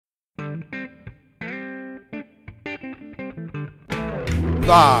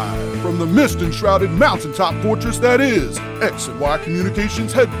Live from the mist-enshrouded mountaintop fortress that is X and Y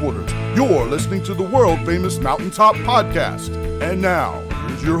Communications headquarters, you're listening to the world-famous Mountaintop Podcast. And now,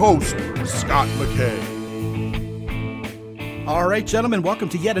 here's your host, Scott McKay. All right, gentlemen, welcome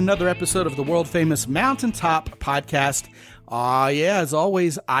to yet another episode of the world-famous Mountaintop Podcast. As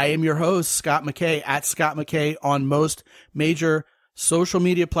always, I am your host, Scott McKay, at Scott McKay on most major social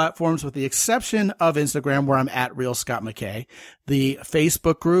media platforms, with the exception of Instagram, where I'm at Real Scott McKay. The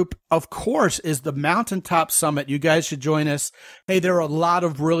Facebook group, of course, is the Mountaintop Summit. You guys should join us. Hey, there are a lot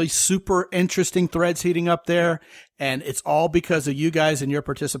of really super interesting threads heating up there, and it's all because of you guys and your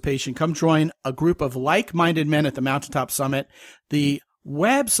participation. Come join a group of like-minded men at the Mountaintop Summit. The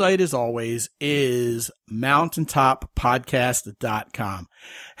website, as always, is mountaintoppodcast.com.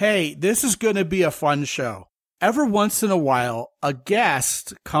 Hey, this is going to be a fun show. Every once in a while, a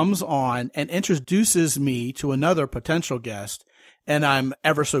guest comes on and introduces me to another potential guest, and I'm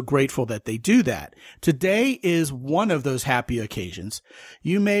ever so grateful that they do that. Today is one of those happy occasions.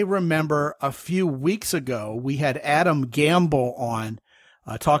 You may remember a few weeks ago, we had Adam Gamble on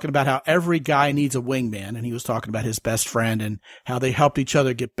talking about how every guy needs a wingman, and he was talking about his best friend and how they helped each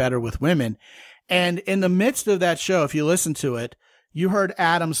other get better with women. And in the midst of that show, if you listen to it, you heard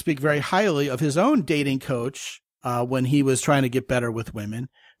Adam speak very highly of his own dating coach when he was trying to get better with women,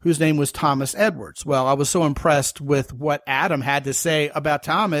 whose name was Thomas Edwards. Well, I was so impressed with what Adam had to say about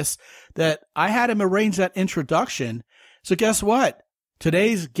Thomas that I had him arrange that introduction. So guess what?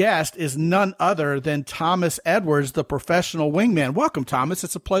 Today's guest is none other than Thomas Edwards, the professional wingman. Welcome, Thomas.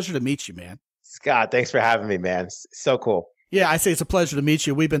 It's a pleasure to meet you, man. Scott, thanks for having me, man. So cool. Yeah, I say it's a pleasure to meet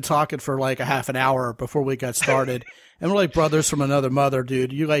you. We've been talking for like a half an hour before we got started. And we're like brothers from another mother,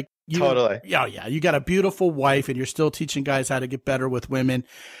 dude. Totally. Yeah. You got a beautiful wife and you're still teaching guys how to get better with women.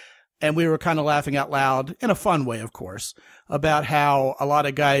 And we were kind of laughing out loud, in a fun way, of course, about how a lot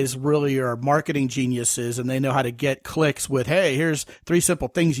of guys really are marketing geniuses and they know how to get clicks with, hey, here's 3 simple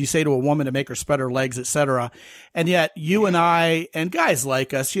things you say to a woman to make her spread her legs, etc. And yet you and I and guys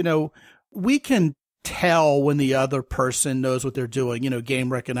like us, we can tell when the other person knows what they're doing.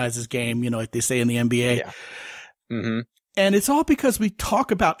 Game recognizes game, like they say in the NBA. Yeah. Mm-hmm. And it's all because we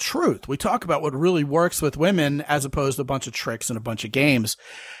talk about truth. We talk about what really works with women as opposed to a bunch of tricks and a bunch of games.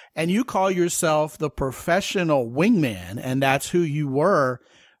 And you call yourself the professional wingman, and that's who you were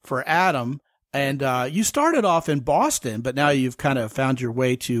for Adam. And you started off in Boston, but now you've kind of found your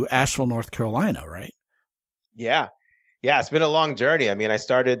way to Asheville, North Carolina, right? Yeah. Yeah, it's been a long journey. I mean, I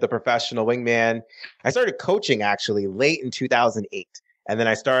started the professional wingman. I started coaching actually late in 2008. And then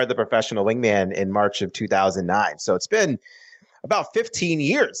I started the professional wingman in March of 2009. So it's been about 15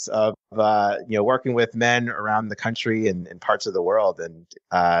 years of, working with men around the country and parts of the world. And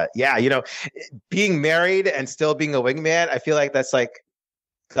being married and still being a wingman, I feel like that's like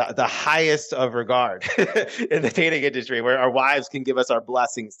the highest of regard in the dating industry, where our wives can give us our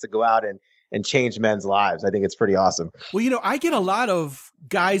blessings to go out and change men's lives. I think it's pretty awesome. Well, I get a lot of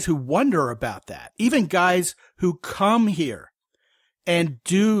guys who wonder about that. Even guys who come here and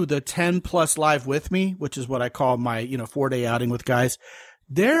do the 10 plus live with me, which is what I call my, 4-day outing with guys.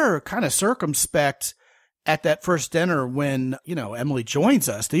 They're kind of circumspect at that first dinner when, Emily joins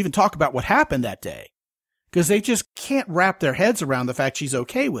us to even talk about what happened that day, because they just can't wrap their heads around the fact she's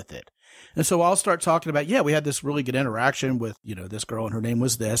okay with it. And so I'll start talking about, we had this really good interaction with, this girl, and her name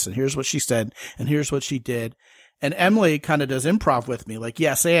was this, and here's what she said, and here's what she did. And Emily kind of does improv with me, like,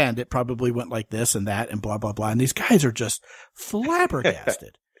 yes, and it probably went like this and that and blah, blah, blah. And these guys are just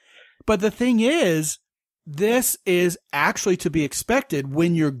flabbergasted. But the thing is, this is actually to be expected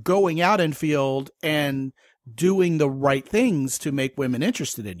when you're going out in field and doing the right things to make women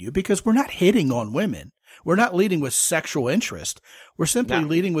interested in you, because we're not hitting on women. We're not leading with sexual interest. We're simply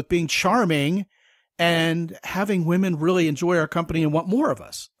leading with being charming and having women really enjoy our company and want more of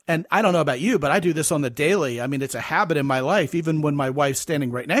us. And I don't know about you, but I do this on the daily. I mean, it's a habit in my life, even when my wife's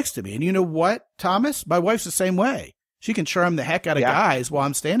standing right next to me. And you know what, Thomas? My wife's the same way. She can charm the heck out of guys while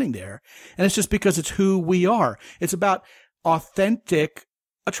I'm standing there. And it's just because it's who we are. It's about authentic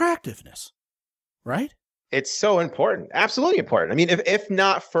attractiveness, right? It's so important. Absolutely important. I mean, if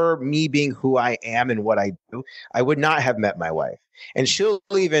not for me being who I am and what I do, I would not have met my wife. And she'll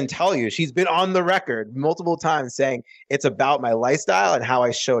even tell you, she's been on the record multiple times saying it's about my lifestyle and how I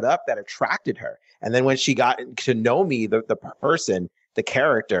showed up that attracted her. And then when she got to know me, the person, the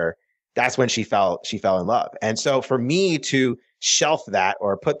character, that's when she fell in love. And so for me to shelf that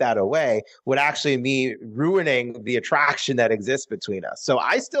or put that away would actually be ruining the attraction that exists between us. So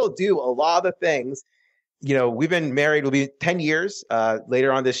I still do a lot of the things. We've been married, we'll be 10 years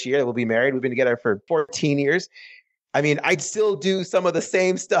later on this year. We'll be married. We've been together for 14 years. I mean, I still do some of the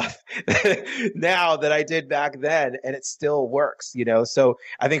same stuff now that I did back then, and it still works, you know? So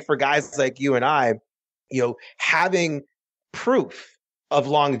I think for guys like you and I, you know, having proof of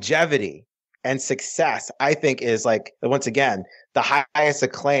longevity and success, I think is like, once again, the highest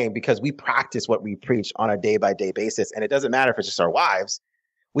acclaim because we practice what we preach on a day by day basis. And it doesn't matter if it's just our wives.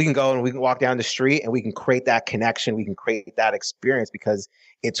 We can go and we can walk down the street and we can create that connection. We can create that experience because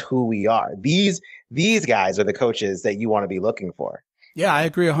it's who we are. These guys are the coaches that you want to be looking for. Yeah, I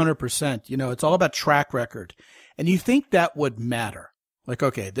agree 100%. You know, it's all about track record. And you think that would matter. Like,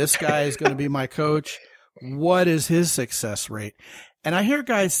 okay, this guy is going to be my coach. What is his success rate? And I hear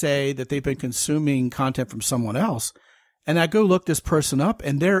guys say that they've been consuming content from someone else. And I go look this person up,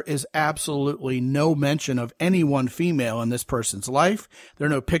 and there is absolutely no mention of any one female in this person's life. There are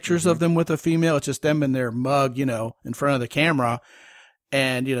no pictures of them with a female. It's just them in their mug, you know, in front of the camera.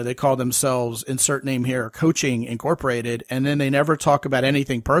 And, you know, they call themselves, insert name here, Coaching Incorporated. And then they never talk about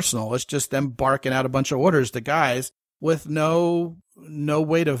anything personal. It's just them barking out a bunch of orders to guys with no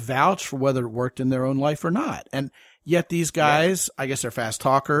way to vouch for whether it worked in their own life or not. And yet these guys, I guess they're fast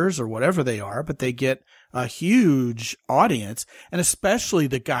talkers or whatever they are, but they get a huge audience, and especially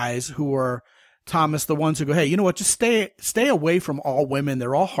the guys who are, Thomas, the ones who go, hey, you know what, just stay away from all women.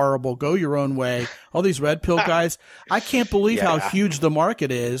 They're all horrible. Go your own way. All these red pill guys. I can't believe how huge the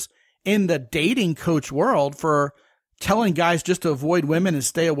market is in the dating coach world for telling guys just to avoid women and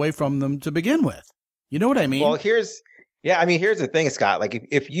stay away from them to begin with. You know what I mean? Well, here's the thing, Scott. Like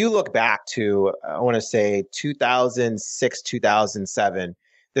if you look back to, I want to say 2006, 2007,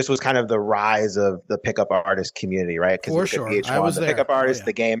 this was kind of the rise of the pickup artist community, right? For sure. I was the pickup artist,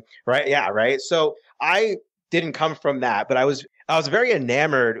 the game, right? Yeah, right. So I didn't come from that, but I was very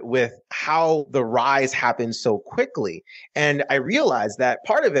enamored with how the rise happened so quickly. And I realized that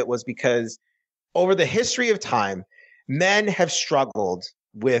part of it was because over the history of time, men have struggled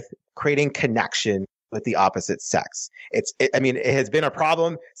with creating connection with the opposite sex. It has been a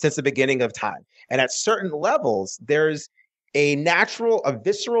problem since the beginning of time. And at certain levels, there's a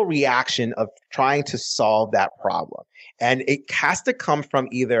visceral reaction of trying to solve that problem. And it has to come from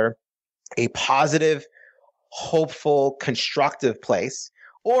either a positive, hopeful, constructive place,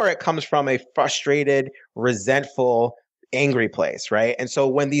 or it comes from a frustrated, resentful, angry place, right? And so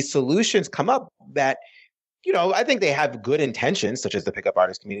when these solutions come up that, you know, I think they have good intentions, such as the pickup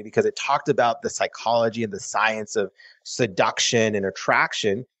artist community, because it talked about the psychology and the science of seduction and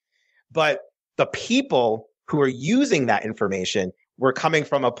attraction. But the people who are using that information were coming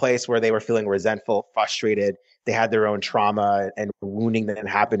from a place where they were feeling resentful, frustrated. They had their own trauma and wounding that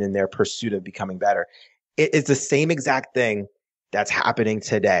happened in their pursuit of becoming better. It is the same exact thing that's happening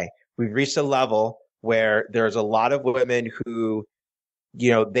today. We've reached a level where there's a lot of women who, you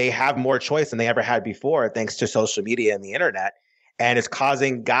know, they have more choice than they ever had before, thanks to social media and the internet. And it's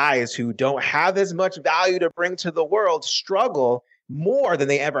causing guys who don't have as much value to bring to the world struggle more than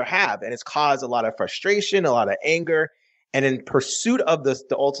they ever have. And it's caused a lot of frustration, a lot of anger. And in pursuit of the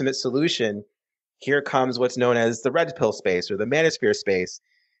ultimate solution, here comes what's known as the red pill space or the manosphere space,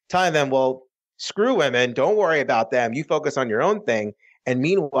 telling them, well, screw women, don't worry about them. You focus on your own thing. And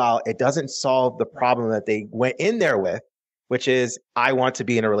meanwhile, it doesn't solve the problem that they went in there with, which is, I want to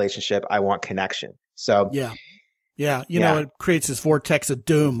be in a relationship. I want connection. So yeah. You know, it creates this vortex of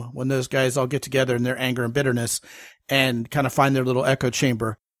doom when those guys all get together in their anger and bitterness and kind of find their little echo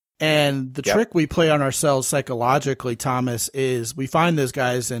chamber. And the trick we play on ourselves psychologically, Thomas, is we find those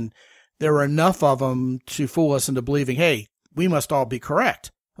guys and there are enough of them to fool us into believing, hey, we must all be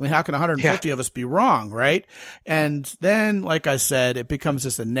correct. I mean, how can 150 of us be wrong, right? And then, like I said, it becomes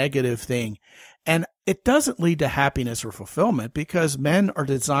just a negative thing. And it doesn't lead to happiness or fulfillment because men are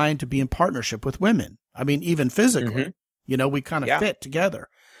designed to be in partnership with women. I mean, even physically, you know, we kind of fit together.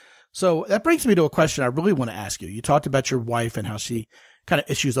 So that brings me to a question I really want to ask you. You talked about your wife and how she kind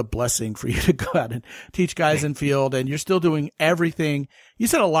of issues a blessing for you to go out and teach guys in field, and you're still doing everything. You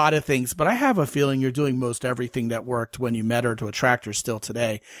said a lot of things, but I have a feeling you're doing most everything that worked when you met her to attract her still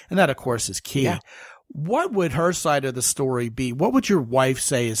today. And that, of course, is key. Yeah. What would her side of the story be? What would your wife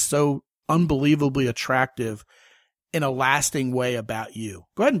say is so unbelievably attractive in a lasting way about you?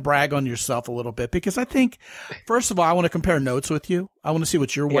 Go ahead and brag on yourself a little bit, because I think, first of all, I want to compare notes with you. I want to see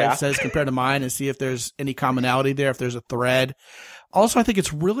what your wife says compared to mine and see if there's any commonality there, if there's a thread. Also, I think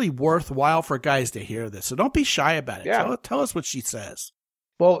it's really worthwhile for guys to hear this. So don't be shy about it. Yeah. Tell us what she says.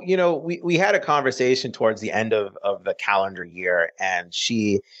 Well, you know, we had a conversation towards the end of the calendar year, and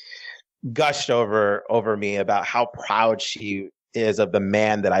she gushed over me about how proud she is of the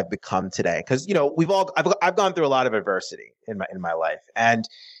man that I've become today. Because, you know, I've gone through a lot of adversity in my life, and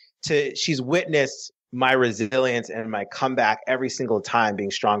she's witnessed my resilience and my comeback every single time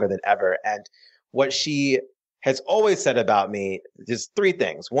being stronger than ever. And what she has always said about me, just three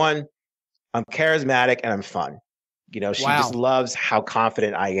things. One, I'm charismatic and I'm fun. You know, she just loves how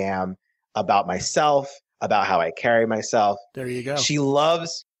confident I am about myself, about how I carry myself. There you go. She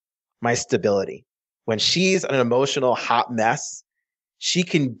loves my stability. When she's an emotional hot mess, she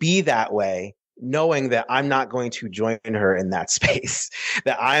can be that way, knowing that I'm not going to join her in that space,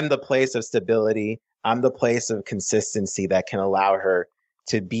 that I'm the place of stability. I'm the place of consistency that can allow her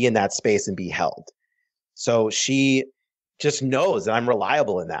to be in that space and be held. So she just knows that I'm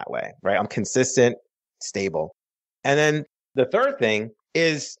reliable in that way, right? I'm consistent, stable. And then the third thing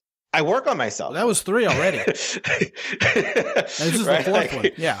is I work on myself. Well, that was 3 already. This is right? the 4th one.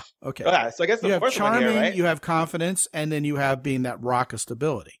 Yeah. Okay. Yeah, so I guess the you have fourth charming, one here, right? you have confidence, and then you have being that rock of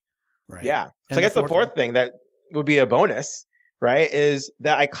stability. Right. Yeah. So And I guess the fourth thing that would be a bonus, right, is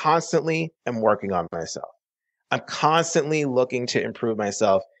that I constantly am working on myself. I'm constantly looking to improve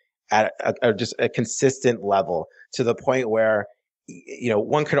myself at just a consistent level, to the point where, you know,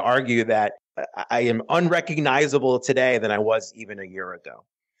 one could argue that I am unrecognizable today than I was even a year ago.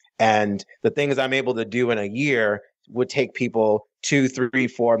 And the things I'm able to do in a year would take people 2, 3,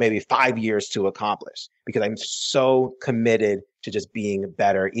 4, maybe 5 years to accomplish, because I'm so committed to just being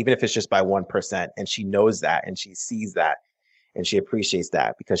better, even if it's just by 1%. And she knows that, and she sees that, and she appreciates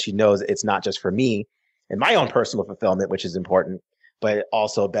that, because she knows it's not just for me and my own personal fulfillment, which is important, but it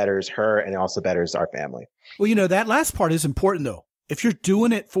also betters her and it also betters our family. Well, you know, that last part is important, though. If you're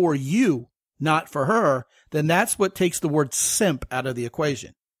doing it for you, not for her, then that's what takes the word simp out of the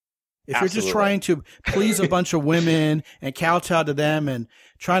equation. If Absolutely. You're just trying to please a bunch of women and kowtow to them and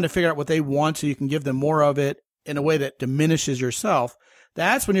trying to figure out what they want so you can give them more of it in a way that diminishes yourself,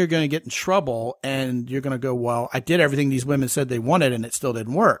 that's when you're going to get in trouble, and you're going to go, well, I did everything these women said they wanted and it still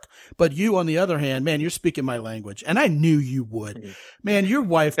didn't work. But you, on the other hand, man, you're speaking my language, and I knew you would. Mm-hmm. Man, your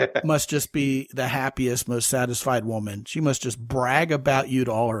wife must just be the happiest, most satisfied woman. She must just brag about you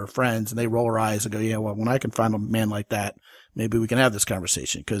to all her friends, and they roll their eyes and go, yeah, well, when I can find a man like that, maybe we can have this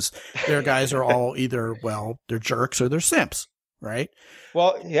conversation, because their guys are all either, well, they're jerks or they're simps, right?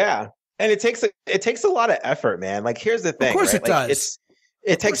 Well, yeah. And it takes a lot of effort, man. Like, here's the thing. Of course, right? It does.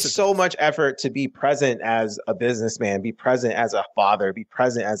 It takes so much effort to be present as a businessman, be present as a father, be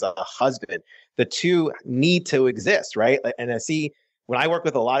present as a husband. The two need to exist, right? And I see when I work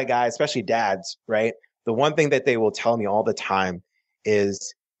with a lot of guys, especially dads, right? The one thing that they will tell me all the time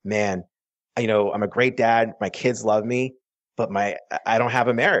is, man, you know, I'm a great dad. My kids love me, but I don't have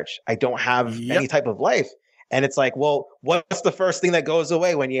a marriage. I don't have any type of life. And it's like, well, what's the first thing that goes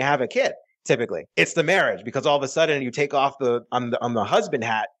away when you have a kid? Typically, it's the marriage, because all of a sudden you take off I'm the husband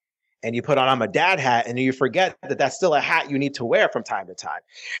hat and you put on I'm a dad hat, and you forget that that's still a hat you need to wear from time to time.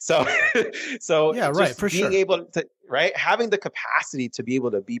 So yeah, right, for being able to, right, having the capacity to be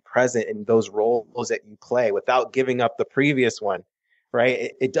able to be present in those roles that you play without giving up the previous one,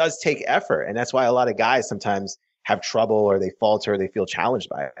 right? It does take effort, and that's why a lot of guys sometimes have trouble, or they falter, or they feel challenged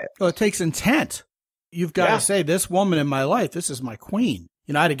by it. Well, it takes intent. You've got to say, this woman in my life, this is my queen.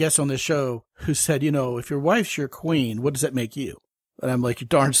 You know, I had a guest on this show who said, you know, if your wife's your queen, what does that make you? And I'm like, you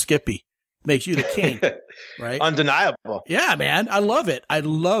darn Skippy. Makes you the king, right? Undeniable. Yeah, man. I love it. I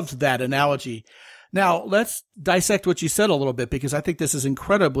loved that analogy. Now, let's dissect what you said a little bit, because I think this is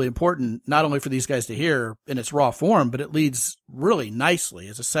incredibly important, not only for these guys to hear in its raw form, but it leads really nicely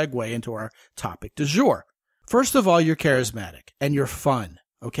as a segue into our topic du jour. First of all, you're charismatic and you're fun.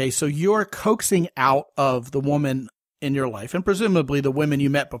 Okay, so you're coaxing out of the woman in your life, and presumably the women you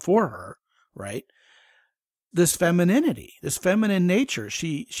met before her, right? This femininity, this feminine nature.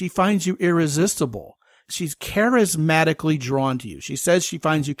 She finds you irresistible. She's charismatically drawn to you. She says she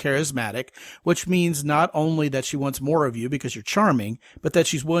finds you charismatic, which means not only that she wants more of you because you're charming, but that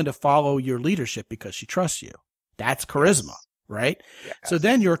she's willing to follow your leadership because she trusts you. That's charisma, right? Yes. So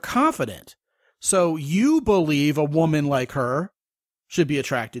then you're confident. So you believe a woman like her should be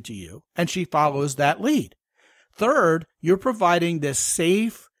attracted to you, and she follows that lead. Third, you're providing this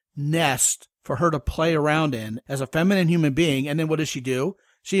safe nest for her to play around in as a feminine human being. And then what does she do?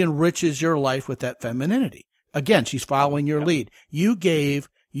 She enriches your life with that femininity. Again, she's following your lead. You gave,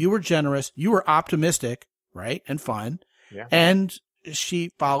 you were generous, you were optimistic, right? And fun. Yeah. And she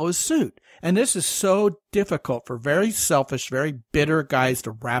follows suit. And this is so difficult for very selfish, very bitter guys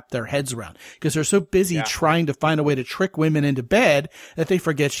to wrap their heads around, because they're so busy trying to find a way to trick women into bed that they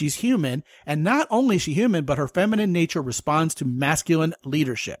forget she's human. And not only is she human, but her feminine nature responds to masculine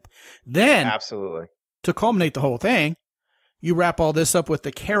leadership. Then, absolutely, to culminate the whole thing, you wrap all this up with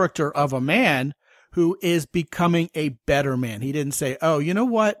the character of a man who is becoming a better man. He didn't say, oh, you know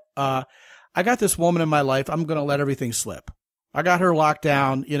what? I got this woman in my life. I'm going to let everything slip. I got her locked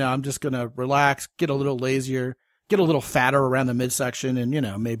down. I'm just going to relax, get a little lazier, get a little fatter around the midsection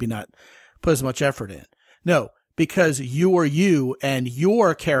and, maybe not put as much effort in. No, because you are you and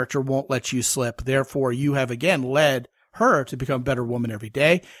your character won't let you slip. Therefore, you have again led her to become a better woman every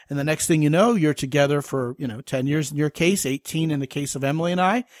day. And the next thing you know, you're together for, 10 years in your case, 18 in the case of Emily and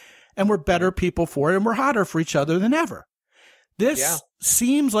I, and we're better people for it and we're hotter for each other than ever. This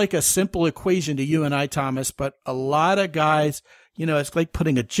seems like a simple equation to you and I, Thomas, but a lot of guys, it's like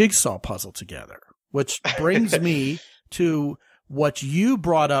putting a jigsaw puzzle together, which brings me to what you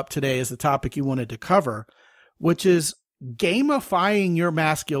brought up today as the topic you wanted to cover, which is gamifying your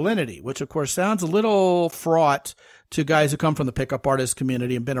masculinity, which of course sounds a little fraught to guys who come from the pickup artist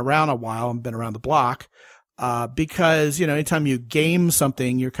community and been around a while and been around the block. Because, anytime you game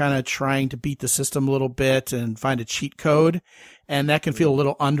something, you're kind of trying to beat the system a little bit and find a cheat code. And that can feel a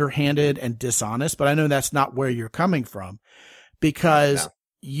little underhanded and dishonest, but I know that's not where you're coming from because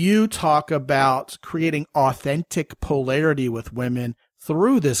you talk about creating authentic polarity with women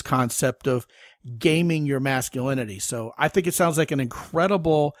through this concept of gaming your masculinity. So I think it sounds like an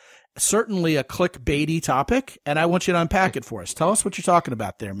incredible, certainly a clickbaity topic. And I want you to unpack it for us. Tell us what you're talking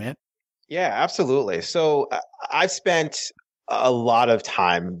about there, man. Yeah, absolutely. So I've spent a lot of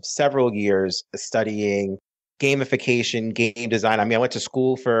time, several years studying gamification, game design. I mean, I went to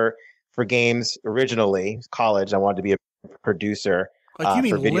school for games originally, college. I wanted to be a producer. Like you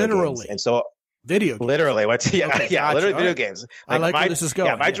mean for video literally? Games. And so video games. Literally went to, literally video games. Like I like where this is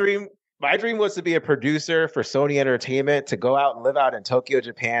going. Yeah, my dream was to be a producer for Sony Entertainment, to go out and live out in Tokyo,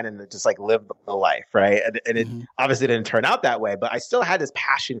 Japan, and just like live the life, right? And it obviously didn't turn out that way, but I still had this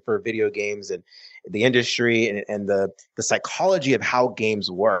passion for video games and the industry and the psychology of how games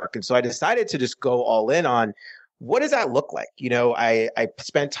work. And so I decided to just go all in on what does that look like? I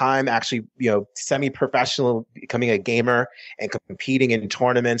spent time actually, semi-professional, becoming a gamer and competing in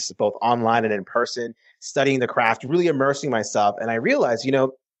tournaments, both online and in person, studying the craft, really immersing myself. And I realized,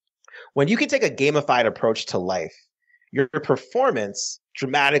 when you can take a gamified approach to life, your performance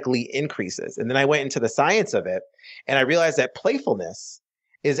dramatically increases. And then I went into the science of it, and I realized that playfulness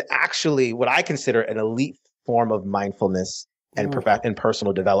is actually what I consider an elite form of mindfulness and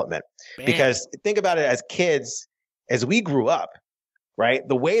personal development. Bam. Because think about it, as kids, as we grew up, right,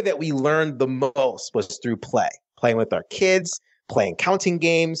 the way that we learned the most was through playing with our kids, playing counting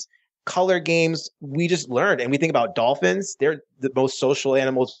games, color games. We just learned. And we think about dolphins, they're the most social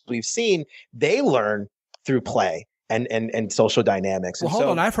animals we've seen. They learn through play and social dynamics. Well, hold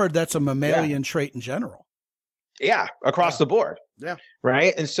on. I've heard that's a mammalian trait in general. Yeah, across the board. Yeah.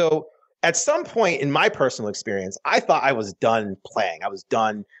 Right. And so at some point in my personal experience, I thought I was done playing. I was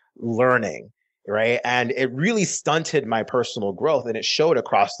done learning. Right. And it really stunted my personal growth, and it showed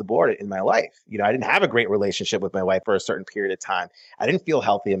across the board in my life. I didn't have a great relationship with my wife for a certain period of time. I didn't feel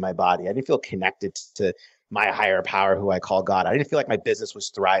healthy in my body. I didn't feel connected to my higher power, who I call God. I didn't feel like my business was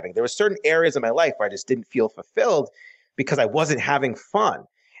thriving. There were certain areas of my life where I just didn't feel fulfilled because I wasn't having fun,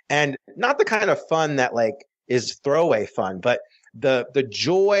 and not the kind of fun that is throwaway fun, but the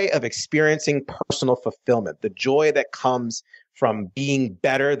joy of experiencing personal fulfillment, the joy that comes from being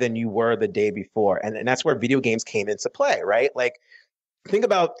better than you were the day before. And that's where video games came into play, right? Like, think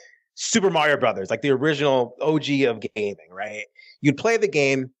about Super Mario Brothers, like the original OG of gaming, right? You'd play the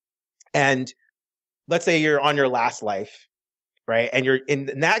game, and let's say you're on your last life, right? And you're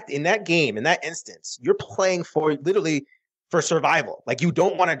in that game, in that instance, you're playing for literally for survival. Like, you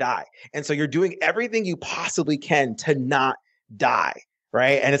don't want to die. And so you're doing everything you possibly can to not die.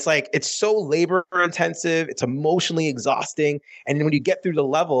 Right. And it's so labor intensive. It's emotionally exhausting. And when you get through the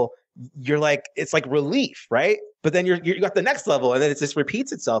level, it's like relief. Right. But then you got the next level, and then it just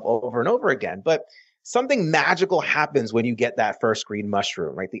repeats itself over and over again. But something magical happens when you get that first green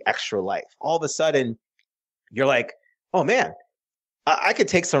mushroom, right? The extra life. All of a sudden, you're like, oh, man, I could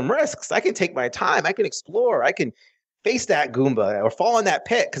take some risks. I can take my time. I can explore. I can face that Goomba or fall in that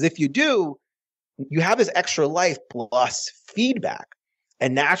pit. Because if you do, you have this extra life plus feedback.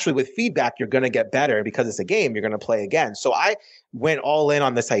 And naturally, with feedback, you're going to get better because it's a game. You're going to play again. So I went all in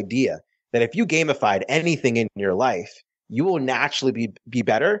on this idea that if you gamified anything in your life, you will naturally be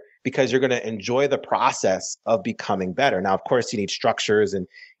better because you're going to enjoy the process of becoming better. Now, of course, you need structures. And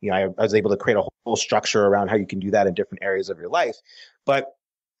I was able to create a whole structure around how you can do that in different areas of your life. But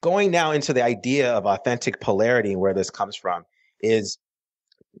going now into the idea of authentic polarity and where this comes from is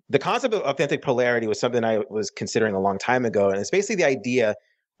the concept of authentic polarity was something I was considering a long time ago. And it's basically the idea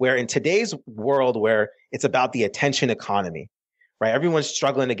where in today's world where it's about the attention economy, right? Everyone's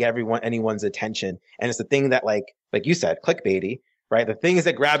struggling to get anyone's attention. And it's the thing that like you said, clickbaity, right? The things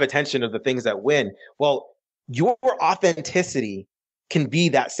that grab attention are the things that win. Well, your authenticity can be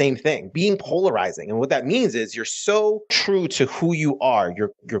that same thing, being polarizing. And what that means is you're so true to who you are,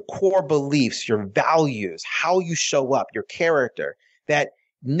 your core beliefs, your values, how you show up, your character, that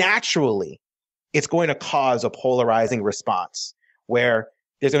naturally it's going to cause a polarizing response where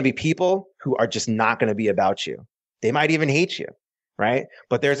there's going to be people who are just not going to be about you. They might even hate you, right?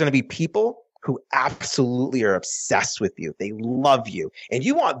 But there's going to be people who absolutely are obsessed with you. They love you. And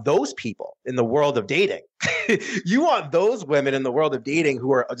you want those people in the world of dating. You want those women in the world of dating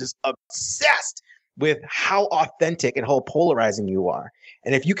who are just obsessed with how authentic and how polarizing you are.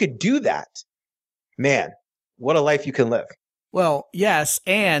 And if you could do that, man, what a life you can live. Well, yes.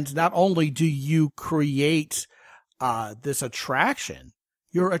 And not only do you create this attraction,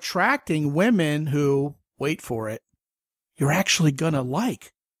 you're attracting women who, wait for it, you're actually going to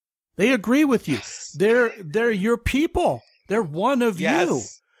like. They agree with you. Yes. They're your people. They're one of you.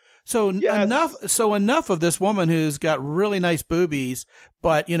 So enough of this woman who's got really nice boobies,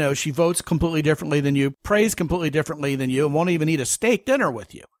 but she votes completely differently than you, prays completely differently than you, and won't even eat a steak dinner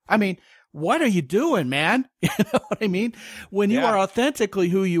with you. I mean, what are you doing, man? You know what I mean? When you are authentically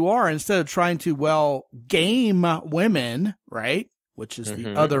who you are, instead of trying to, game women, right? Which is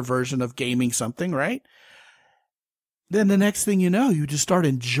the other version of gaming something, right? Then the next thing you know, you just start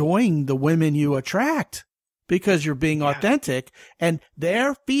enjoying the women you attract because you're being authentic, and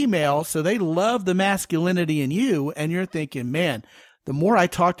they're female, so they love the masculinity in you. And you're thinking, man, the more I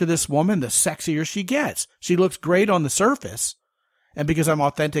talk to this woman, the sexier she gets. She looks great on the surface. And because I'm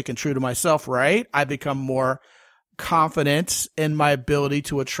authentic and true to myself, right, I become more confident in my ability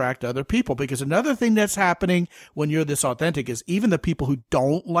to attract other people. Because another thing that's happening when you're this authentic is even the people who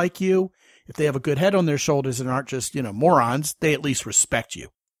don't like you, if they have a good head on their shoulders and aren't just, morons, they at least respect you.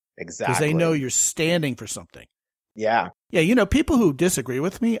 Exactly. Because they know you're standing for something. Yeah. Yeah. People who disagree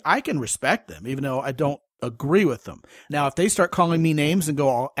with me, I can respect them, even though I don't agree with them. Now, if they start calling me names and go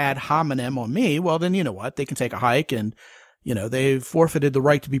all ad hominem on me, well, then you know what? They can take a hike and, they've forfeited the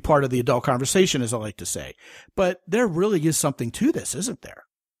right to be part of the adult conversation, as I like to say. But there really is something to this, isn't there?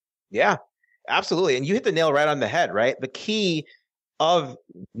 Yeah, absolutely. And you hit the nail right on the head, right? The key of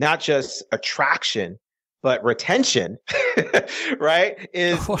not just attraction, but retention, right?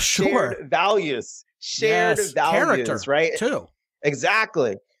 Is shared values, values, character, right? Too.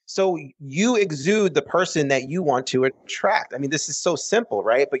 Exactly. So you exude the person that you want to attract. I mean, this is so simple,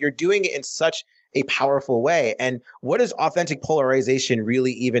 right? But you're doing it in such a powerful way. And what does authentic polarization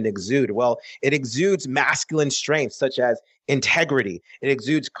really even exude? Well, it exudes masculine strengths such as integrity. It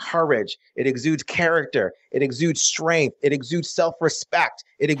exudes courage. It exudes character. It exudes strength. It exudes self-respect.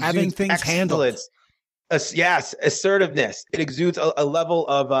 It exudes having things excellence. Yes, assertiveness. It exudes a level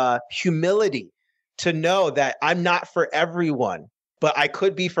of humility to know that I'm not for everyone, but I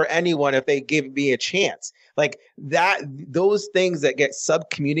could be for anyone if they give me a chance. Like that, those things that get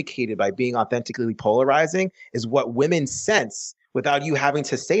sub-communicated by being authentically polarizing is what women sense without you having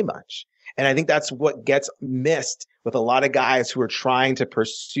to say much. And I think that's what gets missed with a lot of guys who are trying to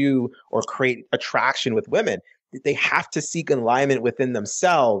pursue or create attraction with women. They have to seek alignment within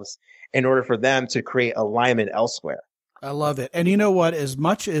themselves in order for them to create alignment elsewhere. I love it. And you know what? As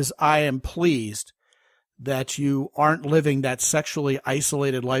much as I am pleased that you aren't living that sexually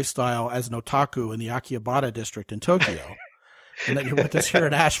isolated lifestyle as an otaku in the Akihabara district in Tokyo, and that you're with us here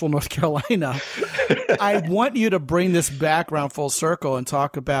in Asheville, North Carolina, I want you to bring this back around full circle and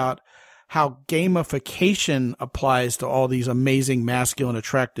talk about how gamification applies to all these amazing masculine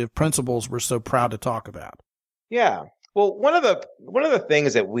attractive principles we're so proud to talk about. Yeah. Well, one of the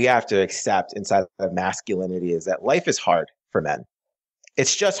things that we have to accept inside of masculinity is that life is hard for men.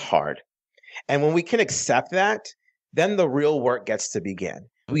 It's just hard. And when we can accept that, then the real work gets to begin.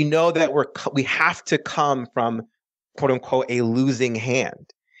 We know that we have to come from, quote unquote, a losing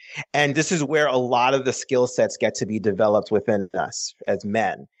hand. And this is where a lot of the skill sets get to be developed within us as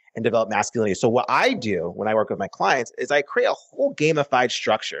men and develop masculinity. So what I do when I work with my clients is I create a whole gamified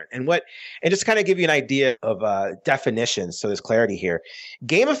structure. And just kind of give you an idea of definitions, so there's clarity here.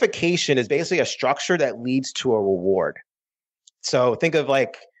 Gamification is basically a structure that leads to a reward. So think of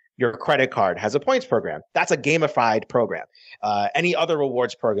like your credit card has a points program. That's a gamified program. Any other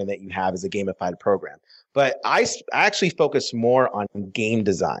rewards program that you have is a gamified program. But I actually focus more on game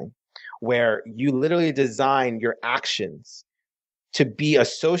design, where you literally design your actions to be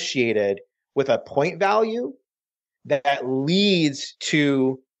associated with a point value that leads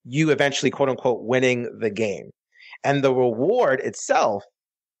to you eventually, quote unquote, winning the game. And the reward itself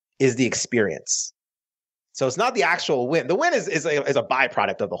is the experience. So it's not the actual win. The win is a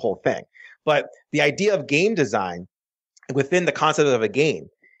byproduct of the whole thing. But the idea of game design within the concept of a game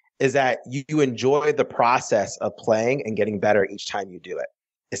is that you enjoy the process of playing and getting better each time you do it.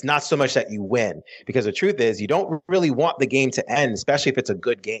 It's not so much that you win, because the truth is you don't really want the game to end, especially if it's a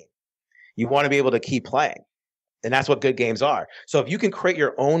good game. You want to be able to keep playing. And that's what good games are. So if you can create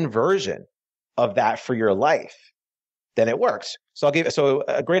your own version of that for your life, then it works. So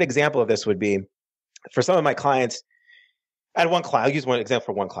a great example of this would be for some of my clients. I had one client, I'll use one example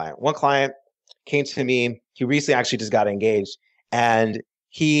for one client. One client came to me, he recently actually just got engaged, and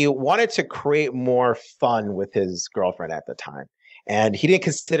he wanted to create more fun with his girlfriend at the time. And he didn't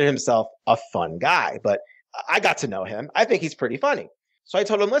consider himself a fun guy, but I got to know him. I think he's pretty funny. So I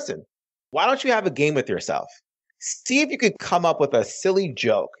told him, listen, why don't you have a game with yourself? See if you could come up with a silly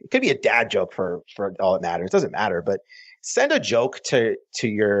joke. It could be a dad joke for all it matters. It doesn't matter, but send a joke to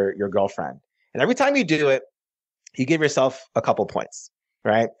your girlfriend. And every time you do it, you give yourself a couple points,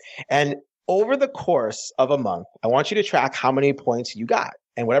 right? And over the course of a month, I want you to track how many points you got.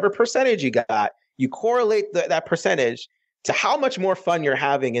 And whatever percentage you got, you correlate that percentage to how much more fun you're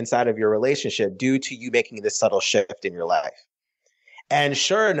having inside of your relationship due to you making this subtle shift in your life. And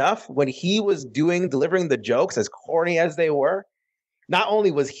sure enough, when he was delivering the jokes, as corny as they were, not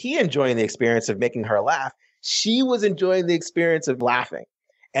only was he enjoying the experience of making her laugh, she was enjoying the experience of laughing.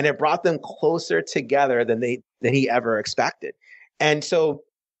 And it brought them closer together than he ever expected. And so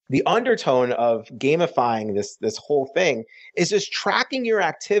the undertone of gamifying this whole thing is just tracking your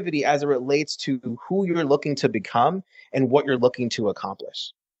activity as it relates to who you're looking to become and what you're looking to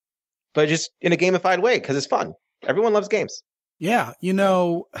accomplish. But just in a gamified way, because it's fun. Everyone loves games. Yeah.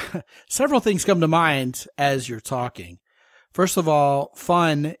 Several things come to mind as you're talking. First of all,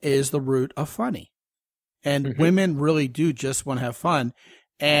 fun is the root of funny. And women really do just want to have fun.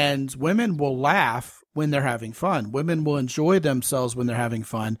 And women will laugh when they're having fun. Women will enjoy themselves when they're having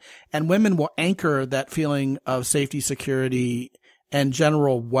fun. And women will anchor that feeling of safety, security, and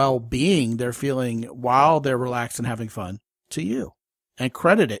general well-being they're feeling while they're relaxed and having fun to you and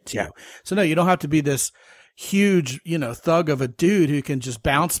credit it to you. So no, you don't have to be this huge, thug of a dude who can just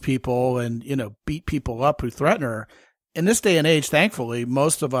bounce people and, beat people up who threaten her. In this day and age, thankfully,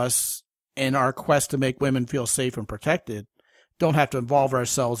 most of us in our quest to make women feel safe and protected don't have to involve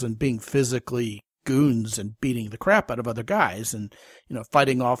ourselves in being physically goons and beating the crap out of other guys and,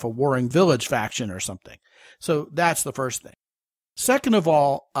 fighting off a warring village faction or something. So that's the first thing. Second of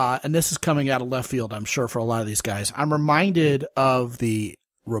all, and this is coming out of left field, I'm sure, for a lot of these guys, I'm reminded of the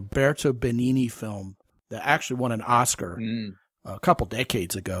Roberto Benigni film that actually won an Oscar a couple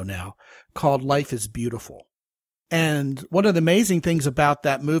decades ago now, called Life is Beautiful. And one of the amazing things about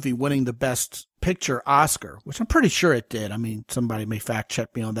that movie winning the Best Picture Oscar, which I'm pretty sure it did. I mean, somebody may fact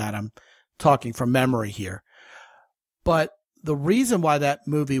check me on that. I'm talking from memory here. But the reason why that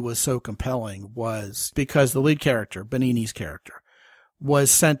movie was so compelling was because the lead character, Benigni's character, was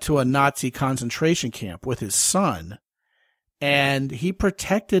sent to a Nazi concentration camp with his son. And he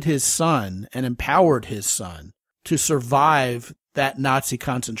protected his son and empowered his son to survive that Nazi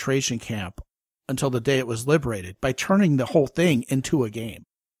concentration camp until the day it was liberated by turning the whole thing into a game,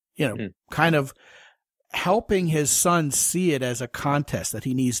 kind of helping his son see it as a contest that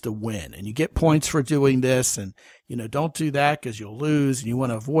he needs to win. And you get points for doing this and, don't do that because you'll lose and you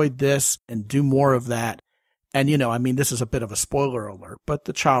want to avoid this and do more of that. And, this is a bit of a spoiler alert, but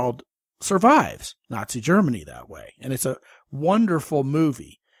the child survives Nazi Germany that way. And it's a wonderful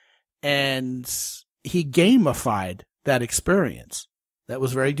movie. And he gamified that experience that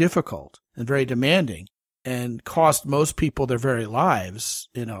was very difficult and very demanding and cost most people their very lives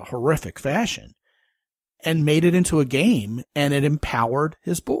in a horrific fashion, and made it into a game, and it empowered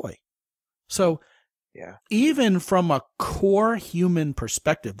his boy. So even from a core human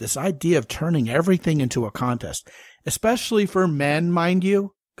perspective, this idea of turning everything into a contest, especially for men, mind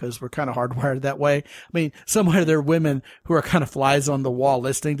you, because we're kind of hardwired that way. I mean, somewhere there are women who are kind of flies on the wall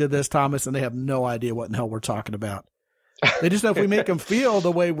listening to this, Thomas, and they have no idea what in the hell we're talking about. They just know if we make them feel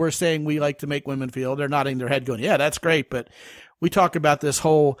the way we're saying we like to make women feel, they're nodding their head going, yeah, that's great. But we talk about this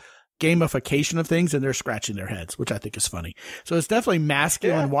whole gamification of things and they're scratching their heads, which I think is funny. So it's definitely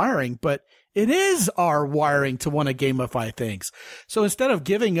masculine wiring, but it is our wiring to want to gamify things. So instead of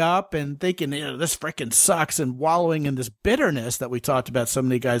giving up and thinking, this freaking sucks and wallowing in this bitterness that we talked about, so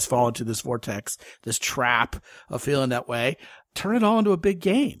many guys fall into this vortex, this trap of feeling that way, turn it all into a big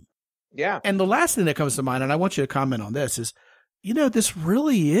game. Yeah. And the last thing that comes to mind, and I want you to comment on this, is, this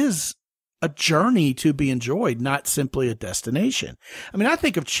really is a journey to be enjoyed, not simply a destination. I mean, I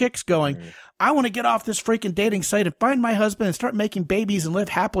think of chicks going, I want to get off this freaking dating site and find my husband and start making babies and live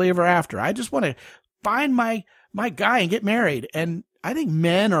happily ever after. I just want to find my guy and get married. And I think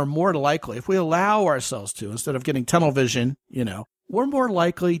men are more likely, if we allow ourselves to, instead of getting tunnel vision, we're more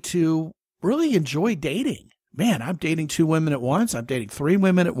likely to really enjoy dating. Man, I'm dating 2 women at once. I'm dating 3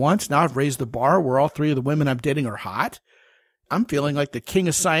 women at once. Now I've raised the bar where all 3 of the women I'm dating are hot. I'm feeling like the king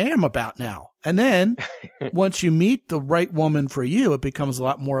of Siam about now. And then once you meet the right woman for you, it becomes a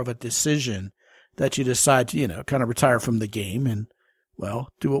lot more of a decision that you decide to, kind of retire from the game and, well,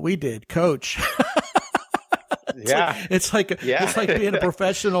 do what we did, coach. It's like being a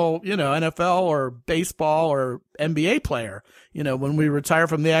professional, NFL or baseball or NBA player. When we retire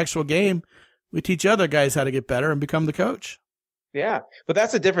from the actual game, we teach other guys how to get better and become the coach. Yeah. But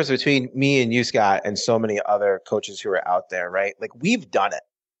that's the difference between me and you, Scott, and so many other coaches who are out there, right? Like, we've done it,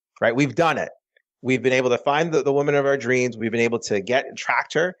 right? We've done it. We've been able to find the woman of our dreams. We've been able to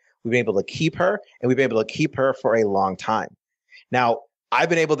attract her. We've been able to keep her, and we've been able to keep her for a long time. Now, I've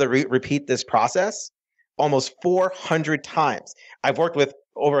been able to repeat this process almost 400 times. I've worked with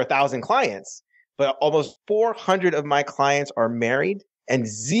over 1,000 clients, but almost 400 of my clients are married and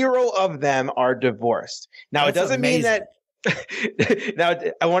 0 of them are divorced. Now, it doesn't mean that. Now,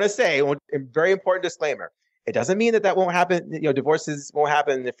 I want to say a very important disclaimer. It doesn't mean that won't happen. Divorces won't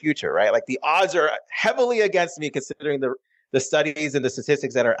happen in the future, right? Like, the odds are heavily against me considering the studies and the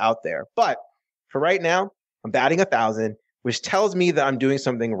statistics that are out there. But for right now, I'm batting 1,000, which tells me that I'm doing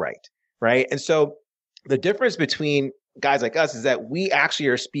something right, right? And so the difference between guys like us is that we actually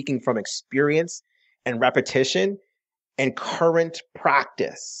are speaking from experience and repetition and current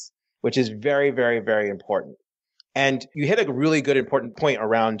practice, which is very, very, very important. And you hit a really good, important point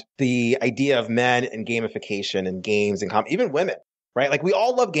around the idea of men and gamification and games and even women, right? Like, we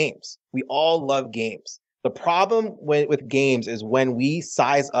all love games. We all love games. The problem with games is when we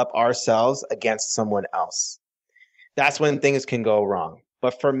size up ourselves against someone else. That's when things can go wrong.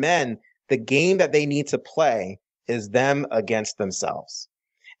 But for men, the game that they need to play is them against themselves.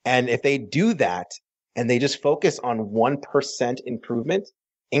 And if they do that and they just focus on 1% improvement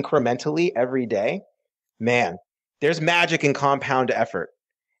incrementally every day, man, there's magic in compound effort.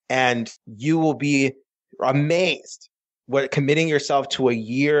 And you will be amazed what committing yourself to a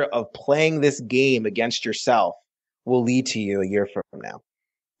year of playing this game against yourself will lead to you a year from now.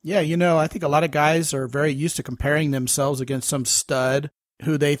 Yeah, I think a lot of guys are very used to comparing themselves against some stud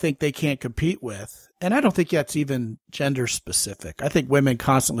who they think they can't compete with. And I don't think that's even gender specific. I think women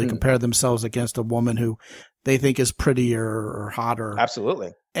constantly compare themselves against a woman who they think is prettier or hotter.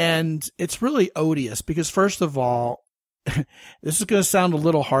 Absolutely. And it's really odious because, first of all, this is going to sound a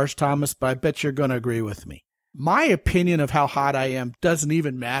little harsh, Thomas, but I bet you're going to agree with me. My opinion of how hot I am doesn't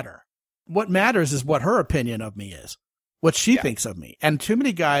even matter. What matters is what her opinion of me is, what she thinks of me. And too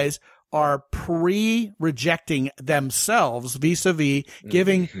many guys are pre-rejecting themselves vis-a-vis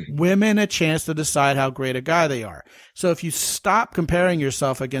giving women a chance to decide how great a guy they are. So if you stop comparing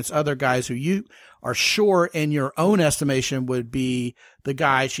yourself against other guys who you are sure in your own estimation would be the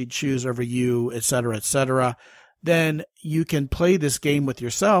guy she'd choose over you, et cetera, then you can play this game with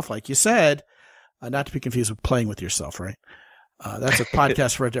yourself, like you said, not to be confused with playing with yourself, right? That's a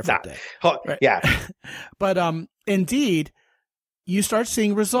podcast for a different day. Right? Yeah. But indeed, you start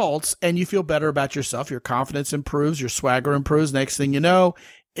seeing results and you feel better about yourself. Your confidence improves, your swagger improves. Next thing you know,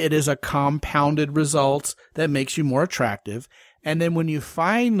 it is a compounded result that makes you more attractive. And then when you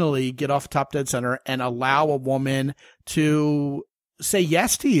finally get off top dead center and allow a woman to say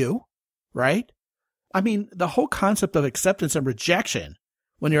yes to you, right? I mean, the whole concept of acceptance and rejection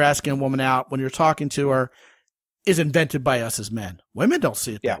when you're asking a woman out, when you're talking to her, is invented by us as men. Women don't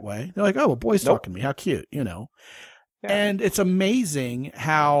see it that way. They're like, oh, a boy's talking to me. How cute, Yeah. And it's amazing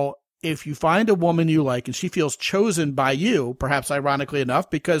how if you find a woman you like and she feels chosen by you, perhaps ironically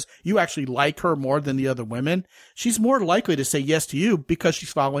enough, because you actually like her more than the other women, she's more likely to say yes to you because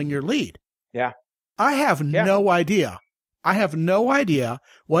she's following your lead. Yeah. I have no idea. I have no idea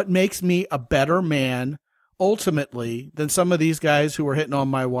what makes me a better man ultimately than some of these guys who are hitting on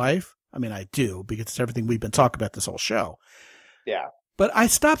my wife. I mean, I do, because it's everything we've been talking about this whole show. Yeah. But I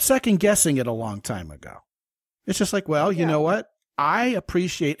stopped second guessing it a long time ago. It's just like, well, you know what? I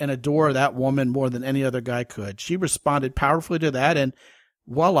appreciate and adore that woman more than any other guy could. She responded powerfully to that, and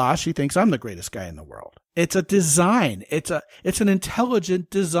voila, she thinks I'm the greatest guy in the world. It's a design. It's an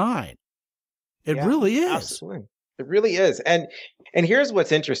intelligent design. It really is. Absolutely. It really is. And here's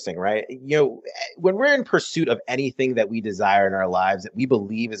what's interesting, right? When we're in pursuit of anything that we desire in our lives that we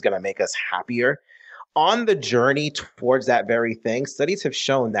believe is going to make us happier, on the journey towards that very thing, studies have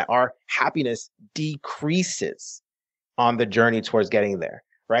shown that our happiness decreases on the journey towards getting there,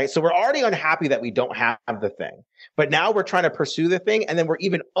 right? So we're already unhappy that we don't have the thing, but now we're trying to pursue the thing, and then we're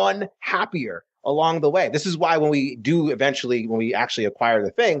even unhappier along the way. This is why when we actually acquire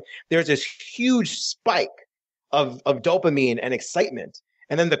the thing, there's this huge spike of dopamine and excitement.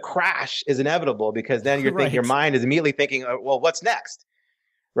 And then the crash is inevitable, because then your mind is immediately thinking, well, what's next?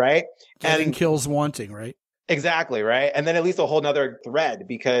 Right? And kills wanting, right? Exactly, right? And then it leads to a whole nother thread,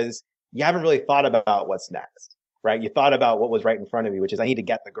 because you haven't really thought about what's next, right? You thought about what was right in front of you, which is, I need to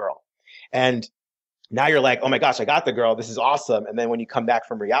get the girl. And now you're like, oh my gosh, I got the girl. This is awesome. And then when you come back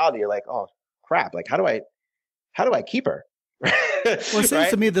from reality, you're like, oh crap, like how do I keep her? Well, it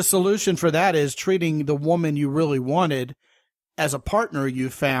seems to me the solution for that is treating the woman you really wanted as a partner you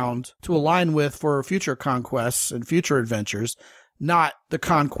found to align with for future conquests and future adventures, not the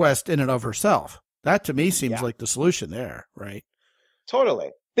conquest in and of herself. That to me seems like the solution there, right? Totally.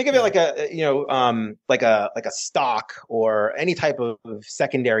 Think of it like a stock or any type of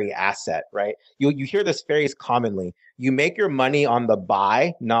secondary asset, right? You hear this phrase commonly. You make your money on the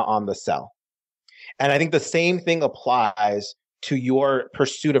buy, not on the sell. And I think the same thing applies to your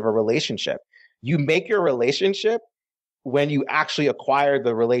pursuit of a relationship. You make your relationship when you actually acquire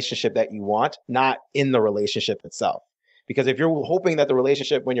the relationship that you want, not in the relationship itself. Because if you're hoping that the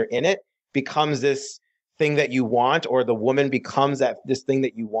relationship, when you're in it, becomes this thing that you want, or the woman becomes this thing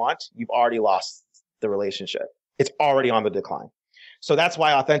that you want, you've already lost the relationship. It's already on the decline. So that's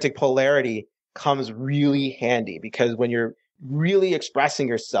why authentic polarity comes really handy, because when you're really expressing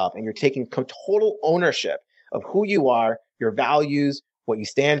yourself and you're taking total ownership of who you are, your values, what you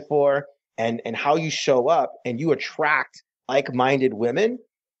stand for, and how you show up, and you attract like-minded women,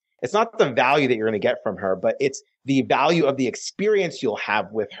 it's not the value that you're going to get from her, but it's the value of the experience you'll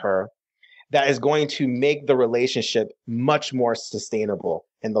have with her that is going to make the relationship much more sustainable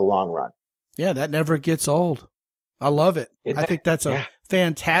in the long run. Yeah, that never gets old. I love it. I think that's a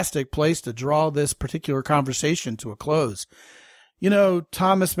fantastic place to draw this particular conversation to a close. You know,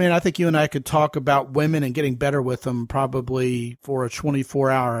 Thomas, man, I think you and I could talk about women and getting better with them probably for a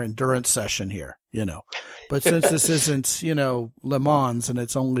 24-hour endurance session here, you know. But since this isn't, you know, Le Mans and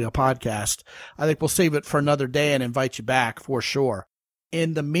it's only a podcast, I think we'll save it for another day and invite you back for sure.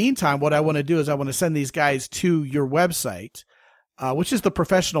 In the meantime, what I want to do is I want to send these guys to your website, which is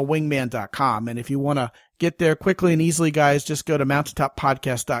theprofessionalwingman.com. And if you want to get there quickly and easily, guys, just go to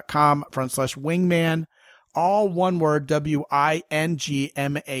mountaintoppodcast.com/wingman. All one word, WINGMAN.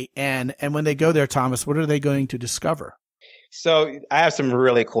 And when they go there, Thomas, what are they going to discover? So I have some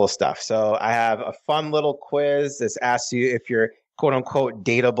really cool stuff. So I have a fun little quiz that asks you if you're quote unquote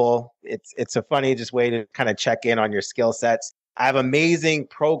dateable. It's a funny just way to kind of check in on your skill sets. I have amazing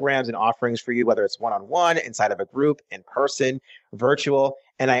programs and offerings for you, whether it's one-on-one, inside of a group, in person, virtual.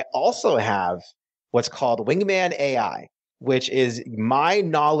 And I also have what's called Wingman AI, which is my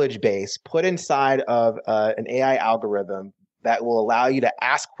knowledge base put inside of an AI algorithm that will allow you to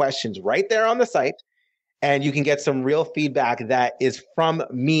ask questions right there on the site. And you can get some real feedback that is from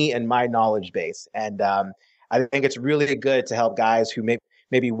me and my knowledge base. And I think it's really good to help guys who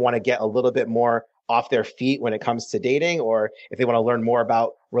maybe want to get a little bit more off their feet when it comes to dating, or if they want to learn more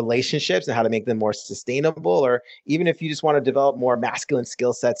about relationships and how to make them more sustainable, or even if you just want to develop more masculine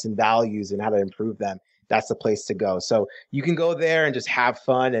skill sets and values and how to improve them. That's the place to go. So you can go there and just have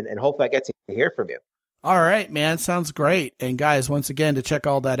fun, and hopefully I get to hear from you. All right, man. Sounds great. And guys, once again, to check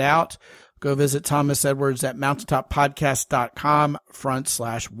all that out, go visit Thomas Edwards at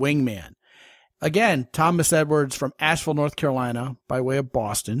mountaintoppodcast.com/wingman. Again, Thomas Edwards from Asheville, North Carolina, by way of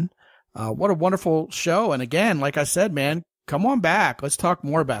Boston. What a wonderful show. And again, like I said, man, come on back. Let's talk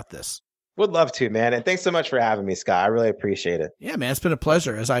more about this. Would love to, man. And thanks so much for having me, Scott. I really appreciate it. Yeah, man. It's been a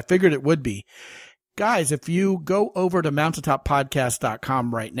pleasure, as I figured it would be. Guys, if you go over to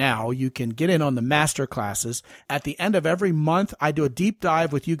mountaintoppodcast.com right now, you can get in on the master classes. At the end of every month, I do a deep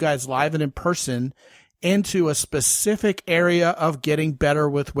dive with you guys live and in person into a specific area of getting better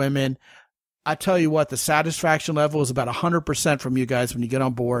with women. I tell you what, the satisfaction level is about 100% from you guys when you get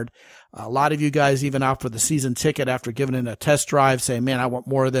on board. A lot of you guys even opt for the season ticket after giving it a test drive, saying, man, I want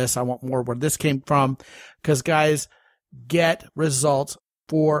more of this. I want more where this came from. Because guys, get results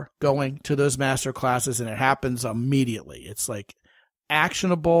for going to those master classes, and it happens immediately. It's like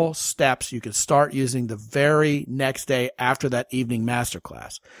actionable steps you can start using the very next day after that evening master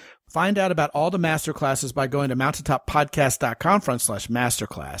class. Find out about all the master classes by going to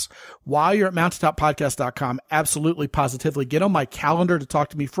mountaintoppodcast.com/masterclass. While you're at mountaintoppodcast.com, absolutely positively get on my calendar to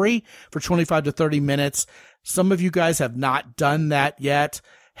talk to me free for 25 to 30 minutes. Some of you guys have not done that yet.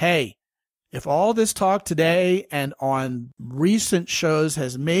 Hey, If all this talk today and on recent shows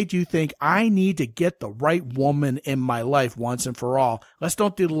has made you think I need to get the right woman in my life once and for all, let's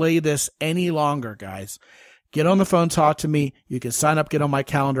don't delay this any longer, guys. Get on the phone, talk to me. You can sign up, get on my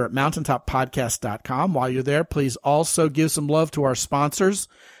calendar at mountaintoppodcast.com. While you're there, please also give some love to our sponsors,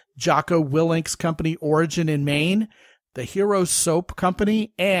 Jocko Willink's company, Origin in Maine, the Hero Soap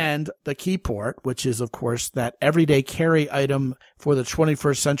Company, and the Keyport, which is, of course, that everyday carry item for the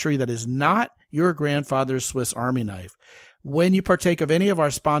 21st century that is not your grandfather's Swiss Army knife. When you partake of any of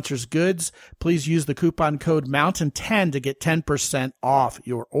our sponsors' goods, please use the coupon code MOUNTAIN10 to get 10% off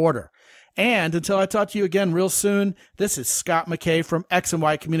your order. And until I talk to you again real soon, this is Scott McKay from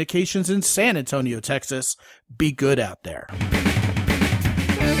X&Y Communications in San Antonio, Texas. Be good out there.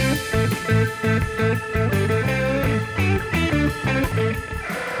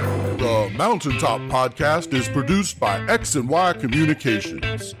 The Mountaintop Podcast is produced by X&Y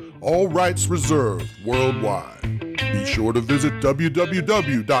Communications. All rights reserved worldwide. Be sure to visit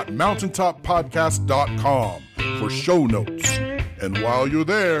www.mountaintoppodcast.com for show notes. And while you're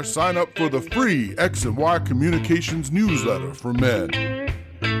there, sign up for the free X&Y Communications newsletter for men.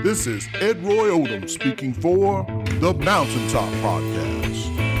 This is Ed Roy Odom speaking for the Mountaintop Podcast.